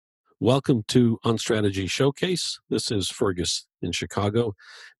Welcome to On Strategy Showcase. This is Fergus in Chicago.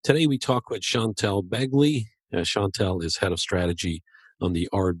 Today we talk with Chantal Begley. Chantal is head of strategy on the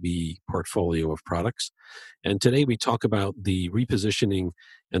RB portfolio of products. And today we talk about the repositioning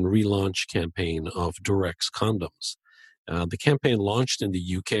and relaunch campaign of Durex condoms. The campaign launched in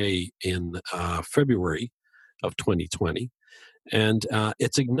the UK in February of 2020. And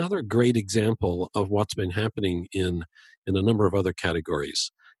it's another great example of what's been happening in a number of other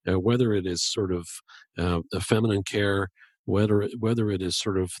categories. Whether it is sort of feminine care, whether it is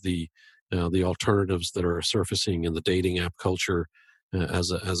sort of the alternatives that are surfacing in the dating app culture as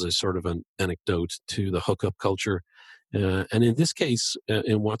a sort of an anecdote to the hookup culture, and in this case,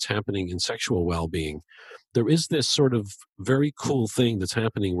 in what's happening in sexual well-being, there is this sort of very cool thing that's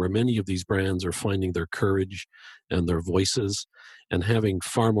happening where many of these brands are finding their courage and their voices and having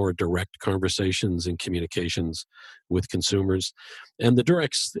far more direct conversations and communications with consumers. And the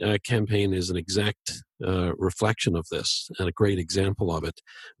Durex campaign is an exact reflection of this and a great example of it.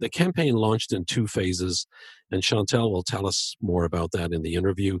 The campaign launched in two phases, and Chantal will tell us more about that in the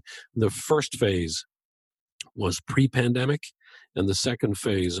interview. The first phase was pre-pandemic, and the second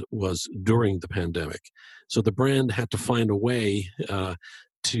phase was during the pandemic. So the brand had to find a way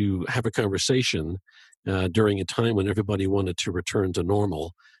to have a conversation during a time when everybody wanted to return to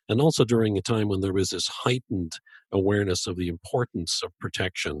normal, and also during a time when there was this heightened awareness of the importance of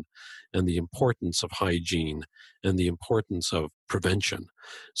protection and the importance of hygiene and the importance of prevention.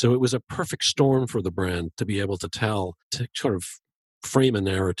 So it was a perfect storm for the brand to be able to sort of frame a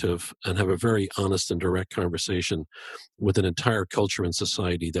narrative and have a very honest and direct conversation with an entire culture and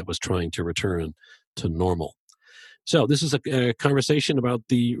society that was trying to return to normal. So this is a conversation about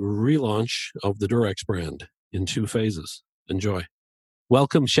the relaunch of the Durex brand in two phases. Enjoy.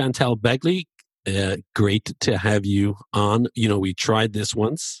 Welcome, Chantal Begley. Great to have you on. You know, we tried this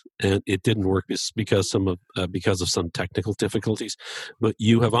once and it didn't work because of some technical difficulties, but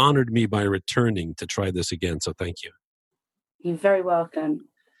you have honored me by returning to try this again. So thank you. You're very welcome.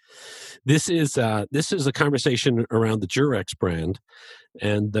 This is a conversation around the Durex brand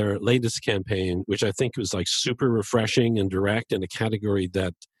and their latest campaign, which I think was like super refreshing and direct in a category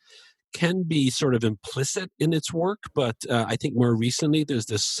that can be sort of implicit in its work. But I think more recently there's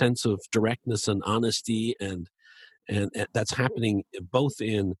this sense of directness and honesty and that's happening both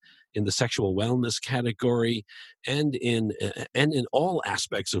in the sexual wellness category and in all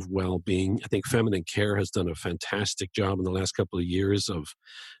aspects of well-being. I think feminine care has done a fantastic job in the last couple of years of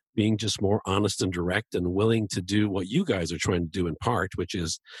being just more honest and direct and willing to do what you guys are trying to do in part, which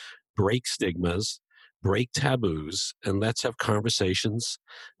is break stigmas, break taboos, and let's have conversations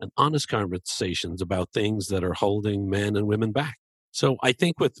and honest conversations about things that are holding men and women back. So I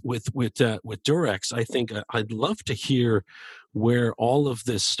think with Durex, I think I'd love to hear where all of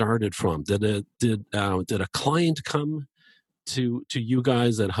this started from. Did a client come to you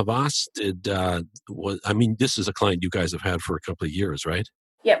guys at Havas? This is a client you guys have had for a couple of years, right?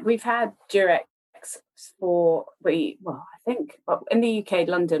 Yeah, we've had Durex in the UK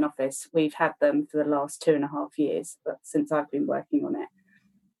London office, we've had them for the last 2.5 years, but since I've been working on it.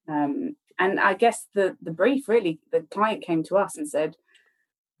 And I guess the brief, really, the client came to us and said,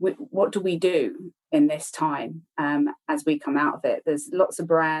 what do we do in this time as we come out of it? There's lots of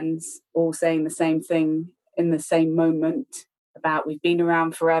brands all saying the same thing in the same moment about we've been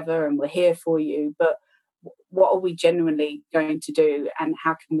around forever and we're here for you, but what are we genuinely going to do and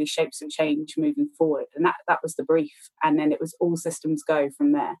how can we shape some change moving forward? And that was the brief. And then it was all systems go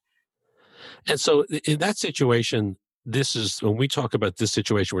from there. And so in that situation, this is when we talk about this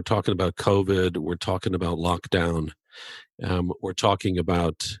situation, we're talking about COVID, we're talking about lockdown, we're talking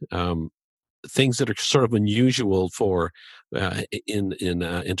about things that are sort of unusual for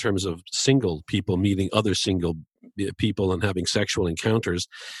in terms of single people meeting other single people and having sexual encounters.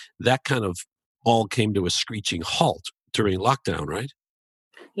 That kind of all came to a screeching halt during lockdown, right?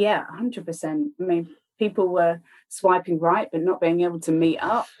 Yeah, 100%. I mean, people were swiping right, but not being able to meet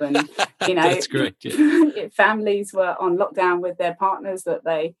up. And, That's great. Yeah. Families were on lockdown with their partners that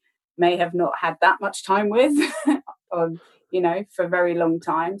they may have not had that much time with, for a very long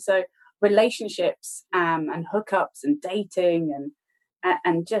time. So relationships and hookups and dating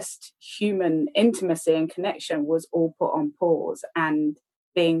and just human intimacy and connection was all put on pause and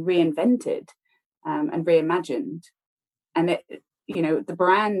being reinvented and reimagined. And the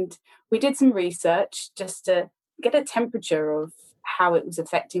brand, we did some research just to get a temperature of how it was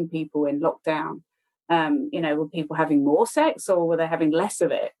affecting people in lockdown. Were people having more sex or were they having less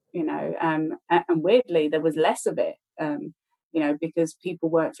of it? And weirdly, there was less of it. because people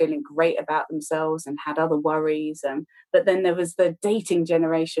weren't feeling great about themselves and had other worries. But then there was the dating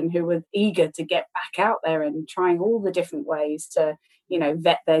generation who were eager to get back out there and trying all the different ways to,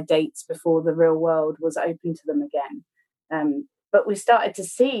 vet their dates before the real world was open to them again. But we started to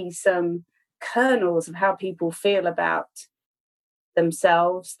see some kernels of how people feel about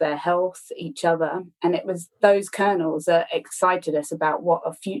themselves, their health, each other. And it was those kernels that excited us about what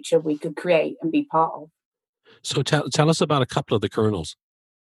a future we could create and be part of. So tell us about a couple of the kernels.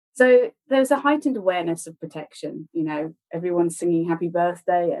 So there's a heightened awareness of protection. Everyone's singing happy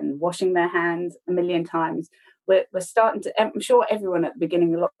birthday and washing their hands a million times. We're starting to, I'm sure everyone at the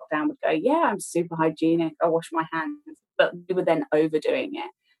beginning of lockdown would go, yeah, I'm super hygienic, I wash my hands. But we were then overdoing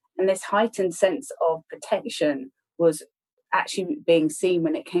it. And this heightened sense of protection was actually being seen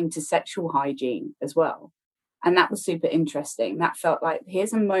when it came to sexual hygiene as well. And that was super interesting. That felt like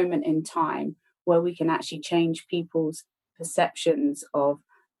here's a moment in time where we can actually change people's perceptions of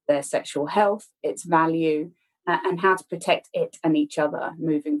their sexual health, its value, and how to protect it and each other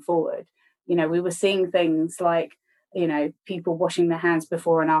moving forward. We were seeing things like, people washing their hands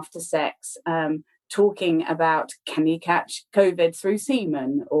before and after sex, talking about can you catch COVID through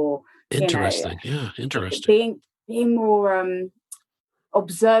semen, or Interesting. Yeah, interesting. being more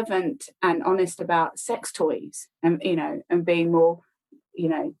observant and honest about sex toys, and and being more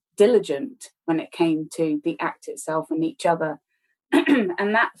diligent when it came to the act itself and each other.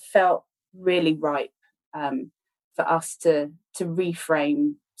 And that felt really ripe for us to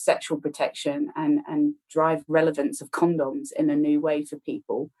reframe sexual protection and drive relevance of condoms in a new way for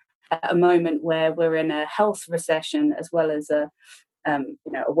people at a moment where we're in a health recession as well as a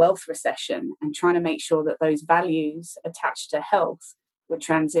wealth recession, and trying to make sure that those values attached to health would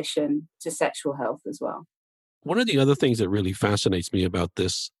transition to sexual health as well. One of the other things that really fascinates me about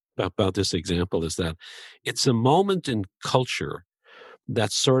this example is that it's a moment in culture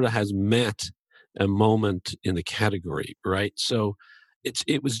that sort of has met a moment in the category, right? So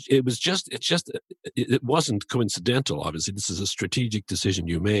it wasn't coincidental. Obviously, this is a strategic decision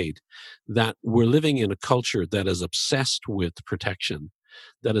you made, that we're living in a culture that is obsessed with protection,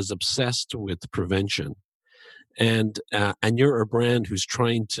 that is obsessed with prevention, and you're a brand who's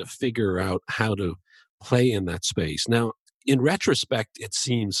trying to figure out how to play in that space. Now, in retrospect, it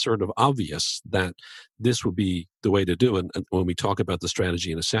seems sort of obvious that this would be the way to do it, and when we talk about the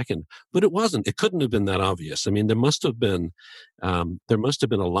strategy in a second. But it wasn't. It couldn't have been that obvious. I mean, there must have been a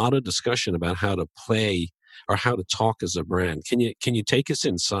lot of discussion about how to play or how to talk as a brand. Can you take us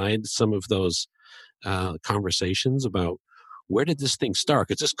inside some of those conversations about where did this thing start?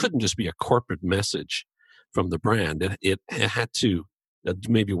 Because this couldn't just be a corporate message from the brand. It had to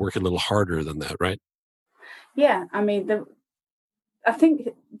maybe work a little harder than that, right? Yeah, I mean, I think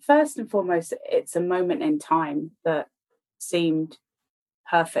first and foremost, it's a moment in time that seemed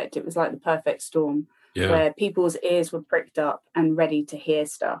perfect. It was like the perfect storm, Yeah. where people's ears were pricked up and ready to hear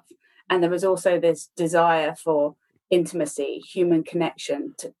stuff. And there was also this desire for intimacy, human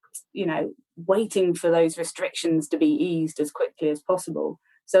connection, to, waiting for those restrictions to be eased as quickly as possible.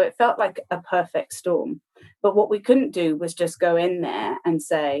 So it felt like a perfect storm. But what we couldn't do was just go in there and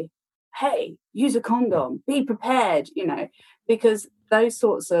say, hey, use a condom, be prepared, because those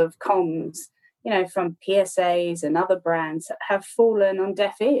sorts of comms, from PSAs and other brands have fallen on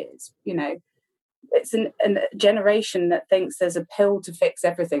deaf ears. It's a generation that thinks there's a pill to fix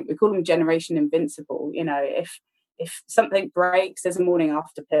everything. We call them Generation Invincible. If something breaks, there's a morning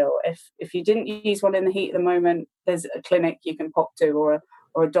after pill. If you didn't use one in the heat of the moment, there's a clinic you can pop to, or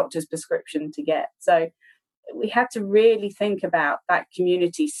a doctor's prescription to get. So we had to really think about that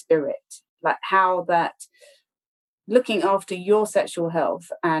community spirit, like how that looking after your sexual health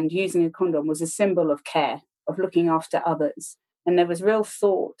and using a condom was a symbol of care, of looking after others. And there was real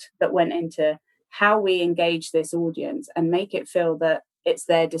thought that went into how we engage this audience and make it feel that it's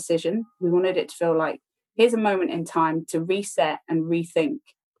their decision. We wanted it to feel like, here's a moment in time to reset and rethink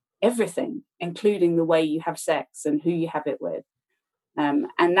everything, including the way you have sex and who you have it with.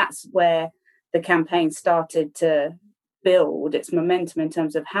 And that's where the campaign started to build its momentum in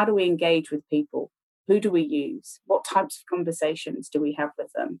terms of how do we engage with people? Who do we use? What types of conversations do we have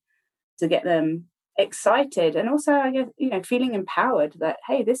with them to get them excited? And also, I guess, feeling empowered that,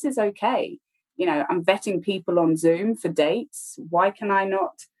 hey, this is okay. I'm vetting people on Zoom for dates. Why can I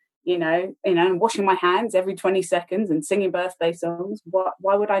not, I'm washing my hands every 20 seconds and singing birthday songs.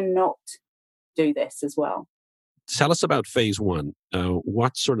 Why would I not do this as well? Tell us about phase one.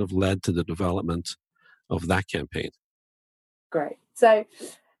 What sort of led to the development of that campaign? Great. So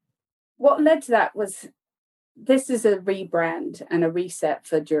what led to that was, this is a rebrand and a reset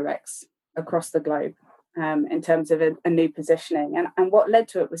for Durex across the globe. in terms of a new positioning. And what led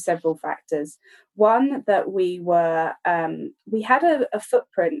to it was several factors. One, that we had a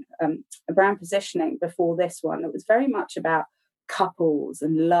footprint, a brand positioning before this one that was very much about couples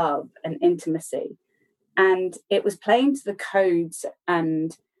and love and intimacy. And it was playing to the codes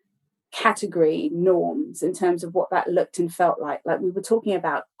and category norms in terms of what that looked and felt like. Like, we were talking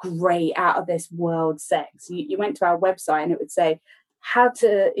about great, out of this world sex. You went to our website and it would say how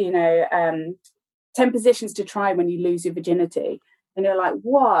to, 10 positions to try when you lose your virginity. And you're like,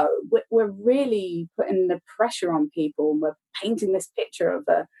 whoa, we're really putting the pressure on people. And we're painting this picture of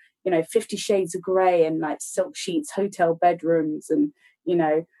 50 Shades of Grey and like silk sheets, hotel bedrooms, and,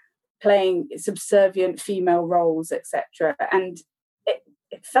 playing subservient female roles, etc. And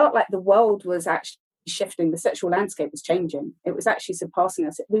it felt like the world was actually shifting. The sexual landscape was changing. It was actually surpassing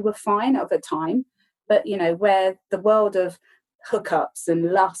us. We were fine at the time, but, where the world of hookups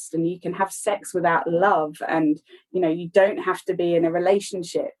and lust, and you can have sex without love, and, you don't have to be in a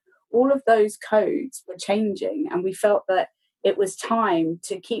relationship, all of those codes were changing. And we felt that it was time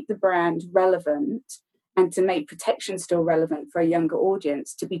to keep the brand relevant and to make protection still relevant for a younger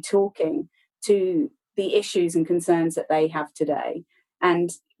audience, to be talking to the issues and concerns that they have today.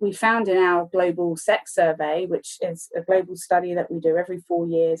 And we found in our global sex survey, which is a global study that we do every 4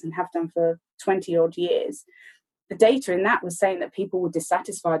 years and have done for 20 odd years, the data in that was saying that people were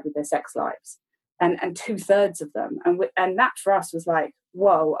dissatisfied with their sex lives, and 2/3 of them. And that for us was like,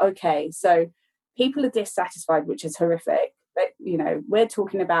 whoa, okay, so people are dissatisfied, which is horrific. But, we're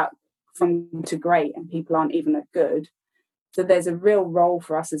talking about from to great, and people aren't even at good. So there's a real role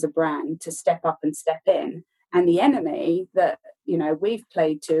for us as a brand to step up and step in. And the enemy that, we've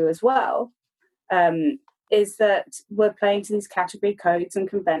played to as well, is that we're playing to these category codes and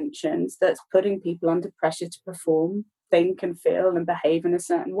conventions that's putting people under pressure to perform, think and feel and behave in a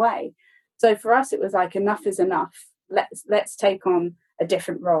certain way. So for us, it was like, enough is enough. Let's take on a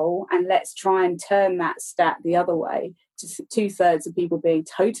different role, and let's try and turn that stat the other way, to 2/3 of people being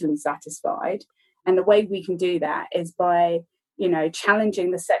totally satisfied. And the way we can do that is by, challenging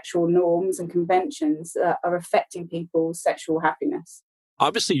the sexual norms and conventions that are affecting people's sexual happiness.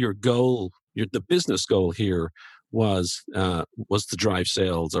 Obviously, your goal, the business goal here was to drive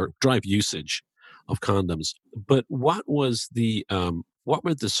sales or drive usage of condoms. But what were the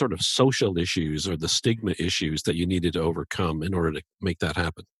sort of social issues or the stigma issues that you needed to overcome in order to make that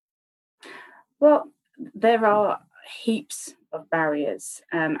happen? Well, there are heaps of barriers,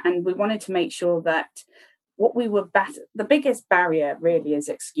 and we wanted to make sure that the biggest barrier really is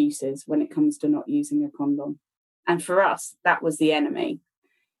excuses when it comes to not using a condom. And for us, that was the enemy.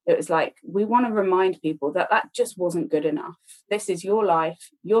 It was like, we want to remind people that just wasn't good enough. This is your life,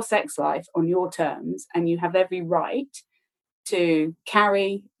 your sex life on your terms, and you have every right to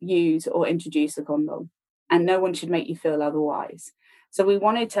carry, use, or introduce a condom. And no one should make you feel otherwise. So we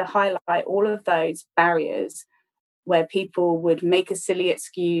wanted to highlight all of those barriers where people would make a silly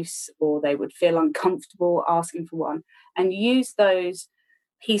excuse, or they would feel uncomfortable asking for one, and use those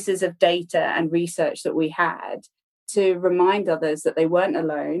pieces of data and research that we had to remind others that they weren't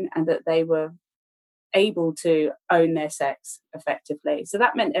alone and that they were able to own their sex effectively. So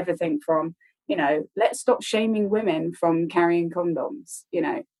that meant everything from, let's stop shaming women from carrying condoms.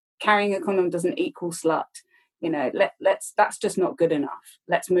 Carrying a condom doesn't equal slut. That's just not good enough.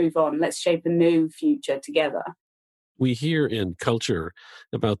 Let's move on. Let's shape a new future together. We hear in culture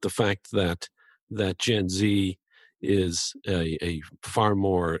about the fact that Gen Z is a far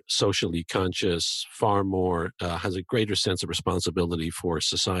more socially conscious, far more has a greater sense of responsibility for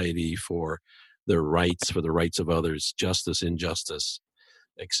society, for their rights, for the rights of others, justice, injustice,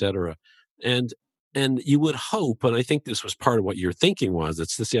 etc. And you would hope, and I think this was part of what your thinking was,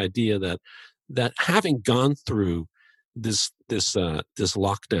 it's this idea that having gone through this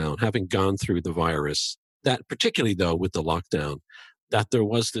lockdown, having gone through the virus, that particularly though with the lockdown, that there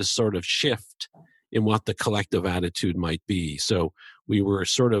was this sort of shift in what the collective attitude might be. So we were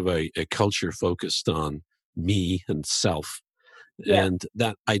sort of a culture focused on me and self. Yeah. And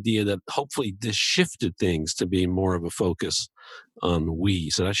that idea that hopefully this shifted things to be more of a focus on we.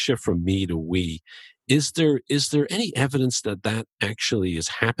 So that shift from me to we. Is there any evidence that actually is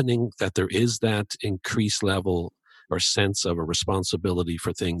happening, that there is that increased level or sense of a responsibility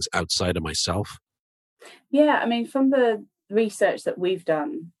for things outside of myself? Yeah, I mean, from the research that we've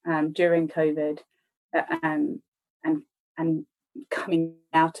done during COVID and coming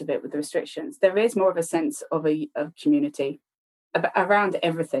out of it with the restrictions, there is more of a sense of a community around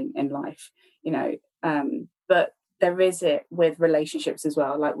everything in life, but there is it with relationships as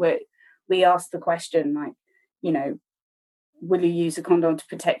well. Like we ask the question, like, will you use a condom to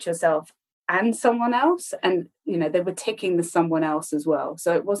protect yourself and someone else. And, they were ticking the someone else as well.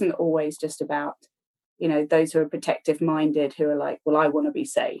 So it wasn't always just about, those who are protective minded, who are like, well, I want to be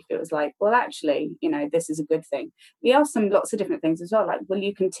safe. It was like, well, actually, this is a good thing. We asked them lots of different things as well. Like, will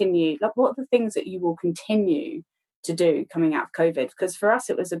you continue? Like, what are the things that you will continue to do coming out of COVID? Because for us,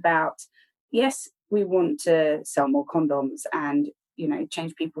 it was about, yes, we want to sell more condoms and,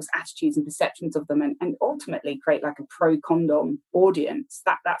 change people's attitudes and perceptions of them, and ultimately create like a pro condom audience.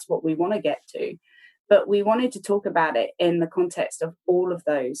 That's what we want to get to. But we wanted to talk about it in the context of all of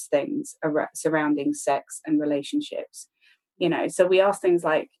those things surrounding sex and relationships. So we asked things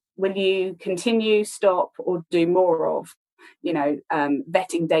like, will you continue, stop, or do more of,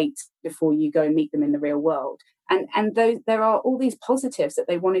 vetting dates before you go and meet them in the real world? And there are all these positives that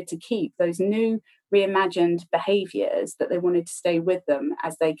they wanted to keep, those new reimagined behaviours that they wanted to stay with them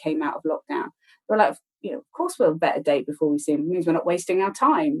as they came out of lockdown. We're like, of course we'll vet a date before we see them. It means we're not wasting our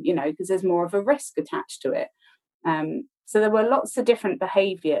time, because there's more of a risk attached to it. So there were lots of different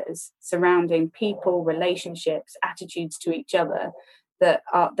behaviours surrounding people, relationships, attitudes to each other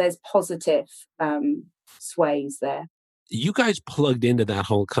there's positive sways there. You guys plugged into that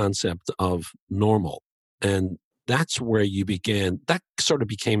whole concept of normal, and that's where you began. That sort of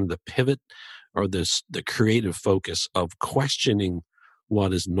became the pivot or the creative focus of questioning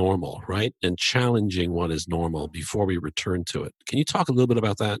what is normal, right? And challenging what is normal before we return to it. Can you talk a little bit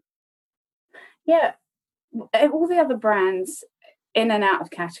about that? Yeah. All the other brands in and out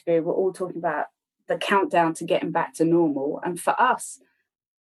of category were all talking about the countdown to getting back to normal. And for us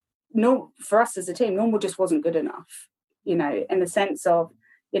as a team, normal just wasn't good enough, in the sense of,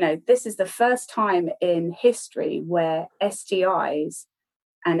 this is the first time in history where STIs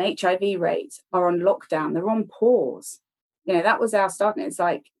and HIV rates are on lockdown. They're on pause. That was our starting. It's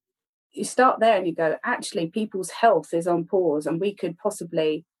like, you start there and you go, actually, people's health is on pause, and we could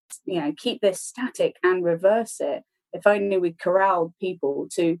possibly, keep this static and reverse it if only we corralled people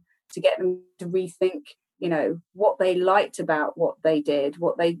to get them to rethink, what they liked about what they did,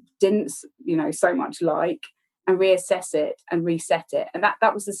 what they didn't, so much like, and reassess it and reset it. And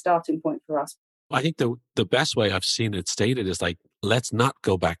that was the starting point for us. I think the best way I've seen it stated is like, let's not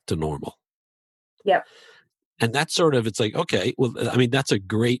go back to normal. Yep. And that's sort of, it's like, okay, well, I mean, that's a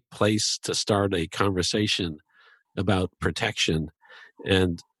great place to start a conversation about protection.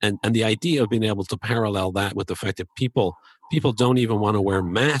 And the idea of being able to parallel that with the fact that people don't even want to wear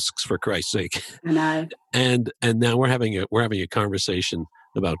masks, for Christ's sake. I know. And now we're having a conversation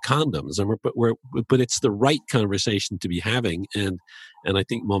about condoms, but it's the right conversation to be having, and I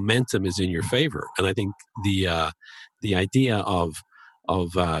think momentum is in your favor, and I think the idea of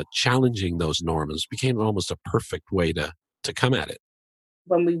challenging those norms became almost a perfect way to come at it.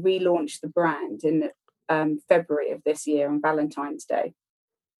 When we relaunched the brand in February of this year on Valentine's Day,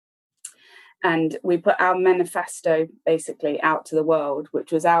 and we put our manifesto basically out to the world,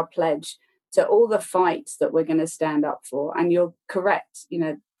 which was our pledge to all the fights that we're going to stand up for. And you're correct,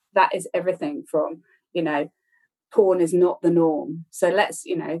 that is everything from, porn is not the norm. So let's,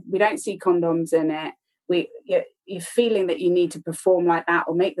 we don't see condoms in it. You're feeling that you need to perform like that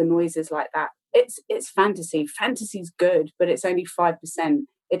or make the noises like that. It's fantasy. Fantasy's good, but it's only 5%.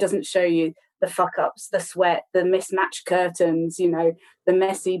 It doesn't show you the fuck ups, the sweat, the mismatched curtains, the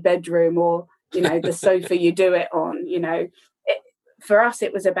messy bedroom, or, the sofa you do it on, For us,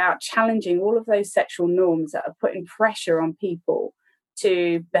 it was about challenging all of those sexual norms that are putting pressure on people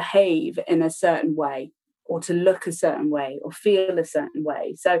to behave in a certain way, or to look a certain way, or feel a certain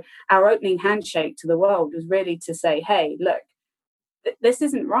way. So our opening handshake to the world was really to say, hey, look, this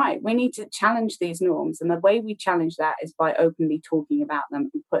isn't right. We need to challenge these norms. And the way we challenge that is by openly talking about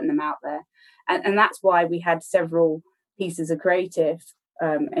them and putting them out there. And that's why we had several pieces of creative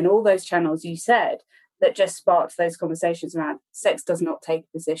in all those channels you said, that just sparked those conversations around sex does not take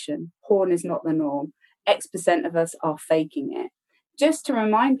a position, porn is not the norm, X% of us are faking it. Just to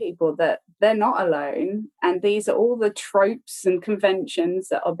remind people that they're not alone, and these are all the tropes and conventions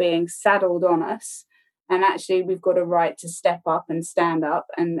that are being saddled on us, and actually we've got a right to step up and stand up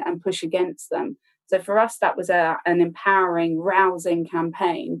and push against them. So for us, that was an empowering, rousing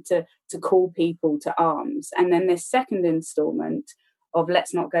campaign to call people to arms. And then this second installment of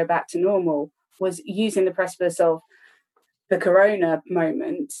Let's Not Go Back to Normal was using the precipice of the corona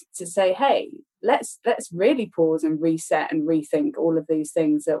moment to say, hey, let's really pause and reset and rethink all of these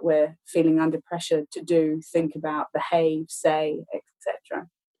things that we're feeling under pressure to do, think about, behave, say, etc.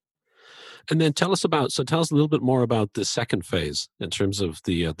 And then tell us a little bit more about the second phase in terms of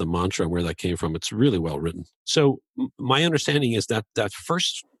the mantra and where that came from. It's really well written. So my understanding is that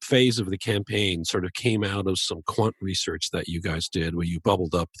first phase of the campaign sort of came out of some quant research that you guys did, where you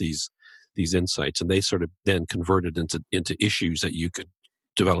bubbled up these these insights, and they sort of then converted into issues that you could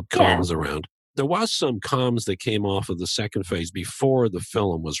develop comms around. There was some comms that came off of the second phase before the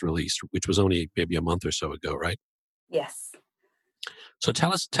film was released, which was only maybe a month or so ago, right? Yes. So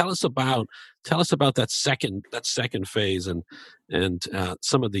tell us about that second phase and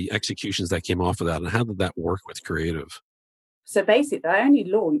some of the executions that came off of that, and how did that work with creative? So basically, I only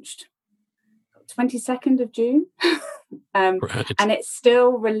launched 22nd of June, Right. and it's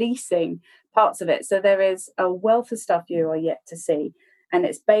still releasing parts of it. So there is a wealth of stuff you are yet to see, and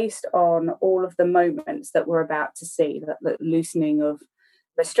it's based on all of the moments that we're about to see, the loosening of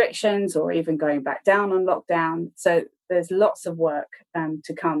restrictions or even going back down on lockdown. So there's lots of work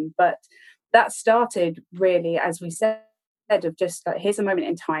to come. But that started really, as we said, of just like, here's a moment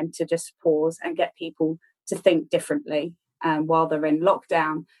in time to just pause and get people to think differently while they're in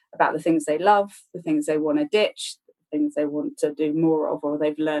lockdown about the things they love, the things they want to ditch, the things they want to do more of or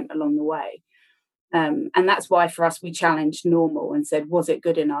they've learned along the way. And that's why for us, we challenged normal and said, was it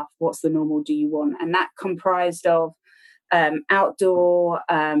good enough? What's the normal do you want? And that comprised of outdoor,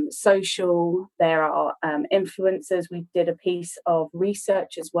 social. There are influencers. We did a piece of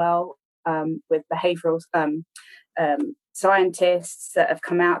research as well with behavioural scientists that have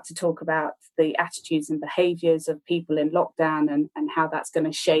come out to talk about the attitudes and behaviours of people in lockdown and how that's going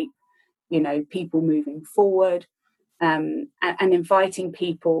to shape, people moving forward. And inviting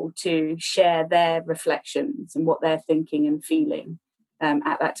people to share their reflections and what they're thinking and feeling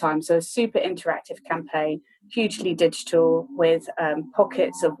at that time. So a super interactive campaign, hugely digital, with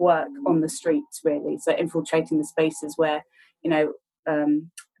pockets of work on the streets, really. So infiltrating the spaces where,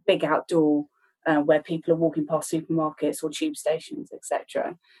 big outdoor, where people are walking past supermarkets or tube stations,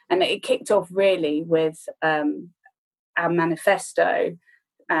 etc. And it kicked off really with our manifesto,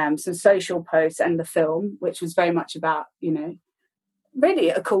 some social posts and the film, which was very much about, really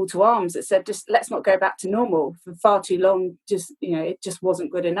a call to arms that said, just let's not go back to normal. For far too long, it just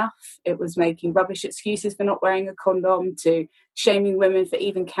wasn't good enough. It was making rubbish excuses for not wearing a condom, to shaming women for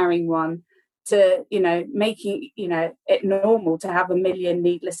even carrying one, to, making, it normal to have 1 million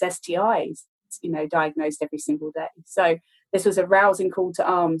needless STIs, diagnosed every single day. So this was a rousing call to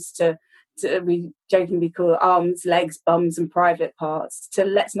arms to we jokingly call arms, legs, bums and private parts, to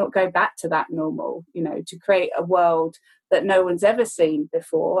let's not go back to that normal, to create a world that no one's ever seen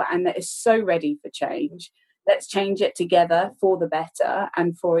before and that is so ready for change. Let's change it together for the better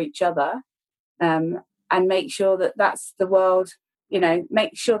and for each other, and make sure that that's the world,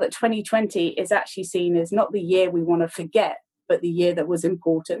 make sure that 2020 is actually seen as not the year we want to forget, but the year that was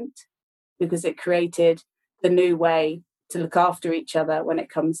important because it created the new way to look after each other when it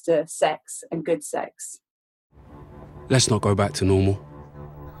comes to sex and good sex. Let's not go back to normal.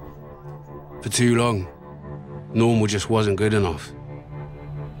 For too long, normal just wasn't good enough.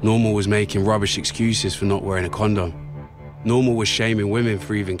 Normal was making rubbish excuses for not wearing a condom. Normal was shaming women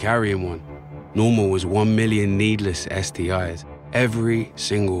for even carrying one. Normal was 1 million needless STIs every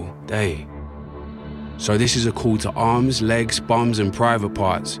single day. So this is a call to arms, legs, bums and private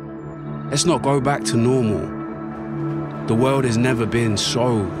parts. Let's not go back to normal. The world has never been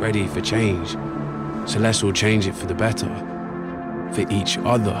so ready for change. So let's all change it for the better, for each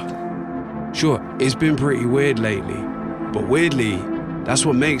other. Sure, it's been pretty weird lately, but weirdly, that's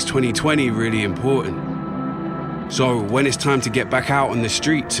what makes 2020 really important. So when it's time to get back out on the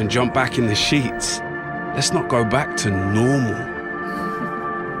streets and jump back in the sheets, let's not go back to normal.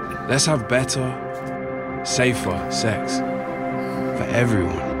 Let's have better, safer sex for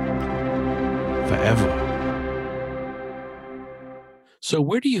everyone, forever. So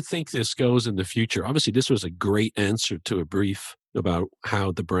where do you think this goes in the future? Obviously, this was a great answer to a brief about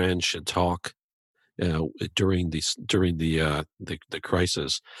how the brand should talk during the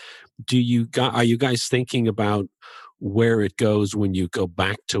crisis. Are you guys thinking about where it goes when you go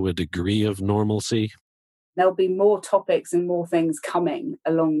back to a degree of normalcy? There'll be more topics and more things coming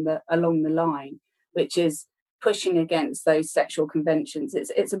along the line, which is pushing against those sexual conventions.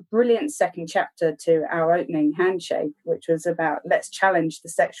 It's a brilliant second chapter to our opening handshake, which was about let's challenge the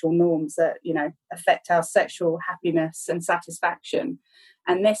sexual norms that, affect our sexual happiness and satisfaction.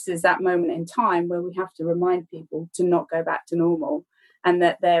 And this is that moment in time where we have to remind people to not go back to normal, and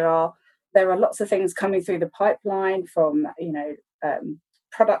that there are lots of things coming through the pipeline from,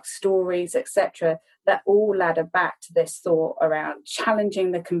 product stories, etc., that all ladder back to this thought around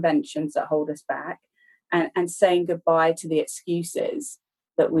challenging the conventions that hold us back, and saying goodbye to the excuses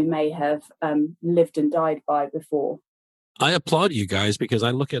that we may have lived and died by before. I applaud you guys because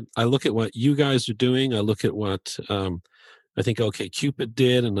I look at what you guys are doing. I look at what I think OkCupid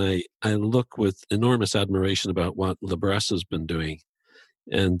did, and I look with enormous admiration about what Libresse has been doing.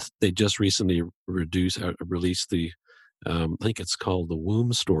 And they just recently released the, I think it's called The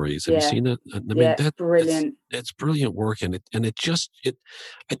Womb Stories. Have you seen it? I mean, it's brilliant. It's brilliant work, and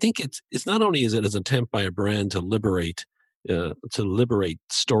I think it's not only is it an attempt by a brand to liberate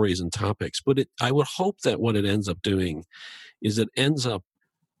stories and topics, but I would hope that what it ends up doing is it ends up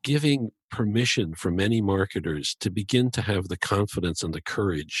giving permission for many marketers to begin to have the confidence and the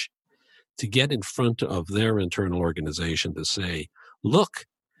courage to get in front of their internal organization to say, look,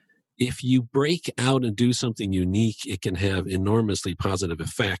 if you break out and do something unique, it can have enormously positive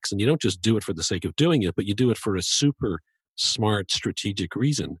effects. And you don't just do it for the sake of doing it, but you do it for a super smart strategic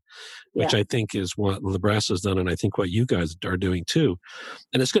reason, which I think is what Libresse has done, and I think what you guys are doing too.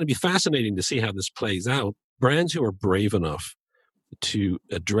 And it's going to be fascinating to see how this plays out. Brands who are brave enough to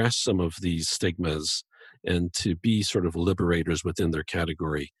address some of these stigmas and to be sort of liberators within their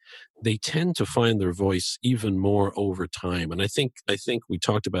category, they tend to find their voice even more over time. And I think we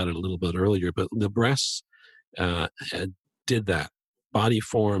talked about it a little bit earlier, but Libresse did that.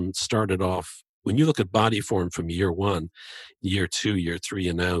 Bodyform started off, when you look at Bodyform from year 1, year 2, year 3,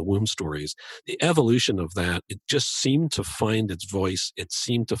 and now Womb Stories, the evolution of that, it just seemed to find its voice, it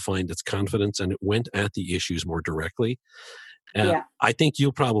seemed to find its confidence, and it went at the issues more directly. I think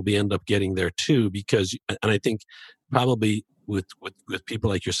you'll probably end up getting there too, and I think probably with people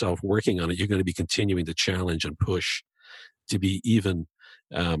like yourself working on it, you're going to be continuing to challenge and push to be even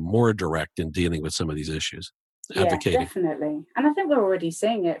more direct in dealing with some of these issues. Advocating. Yeah, definitely. And I think we're already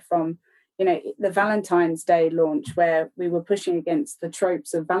seeing it from, the Valentine's Day launch, where we were pushing against the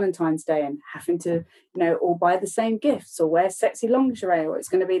tropes of Valentine's Day and having to, all buy the same gifts or wear sexy lingerie, or it's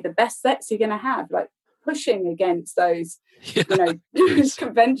going to be the best sex you're going to have. Like, pushing against those,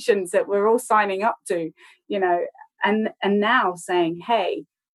 conventions that we're all signing up to, and now saying, hey,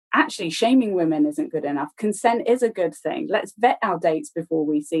 actually shaming women isn't good enough. Consent is a good thing. Let's vet our dates before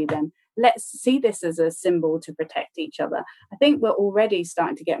we see them. Let's see this as a symbol to protect each other. I think we're already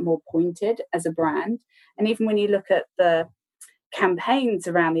starting to get more pointed as a brand. And even when you look at the campaigns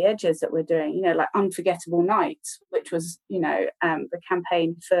around the edges that we're doing, like Unforgettable Nights, which was, the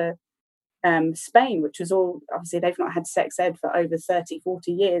campaign for Spain, which was all, obviously they've not had sex ed for over 30,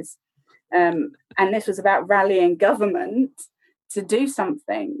 40 years. And this was about rallying government to do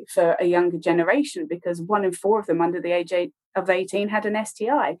something for a younger generation, because 1 in 4 of them under the age of 18 had an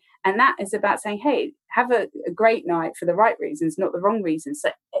STI. And that is about saying, hey, have a great night for the right reasons, not the wrong reasons.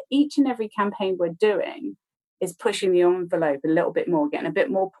 So each and every campaign we're doing is pushing the envelope a little bit more, getting a bit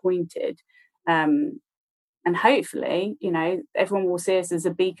more pointed. And hopefully, everyone will see us as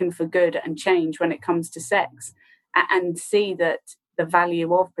a beacon for good and change when it comes to sex, and see that the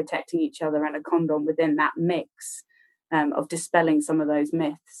value of protecting each other and a condom within that mix of dispelling some of those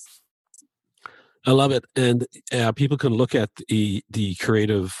myths. I love it. And people can look at the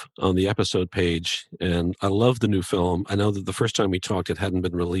creative on the episode page. And I love the new film. I know that the first time we talked, it hadn't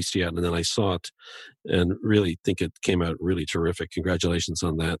been released yet. And then I saw it and really think it came out really terrific. Congratulations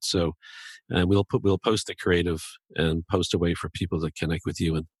on that. So we'll post the creative and post a way for people to connect with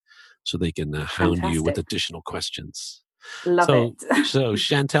you, and so they can hound you with additional questions. Love it. So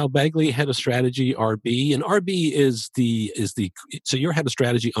Chantal Begley, head of strategy, RB, and RB is so you're head of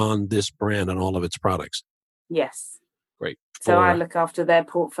strategy on this brand and all of its products. Yes. Great. So I look after their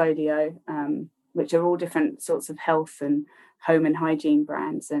portfolio, which are all different sorts of health and home and hygiene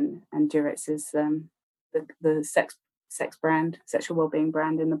brands, and Durex is the sex brand, sexual wellbeing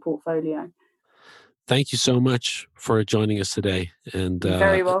brand in the portfolio. Thank you so much for joining us today. And you're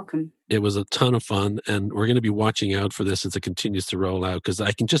very welcome. It was a ton of fun, and we're going to be watching out for this as it continues to roll out, because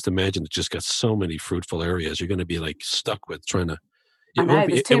I can just imagine it just got so many fruitful areas. You're going to be like stuck with trying to.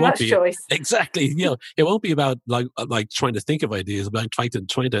 There's too much choice. Exactly. It won't be about like trying to think of ideas, but trying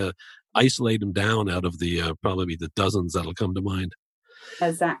to isolate them down out of the probably the dozens that'll come to mind.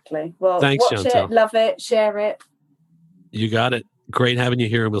 Exactly. Well, thanks, watch Chantal. it, love it, share it. You got it. Great having you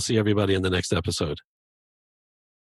here, and we'll see everybody in the next episode.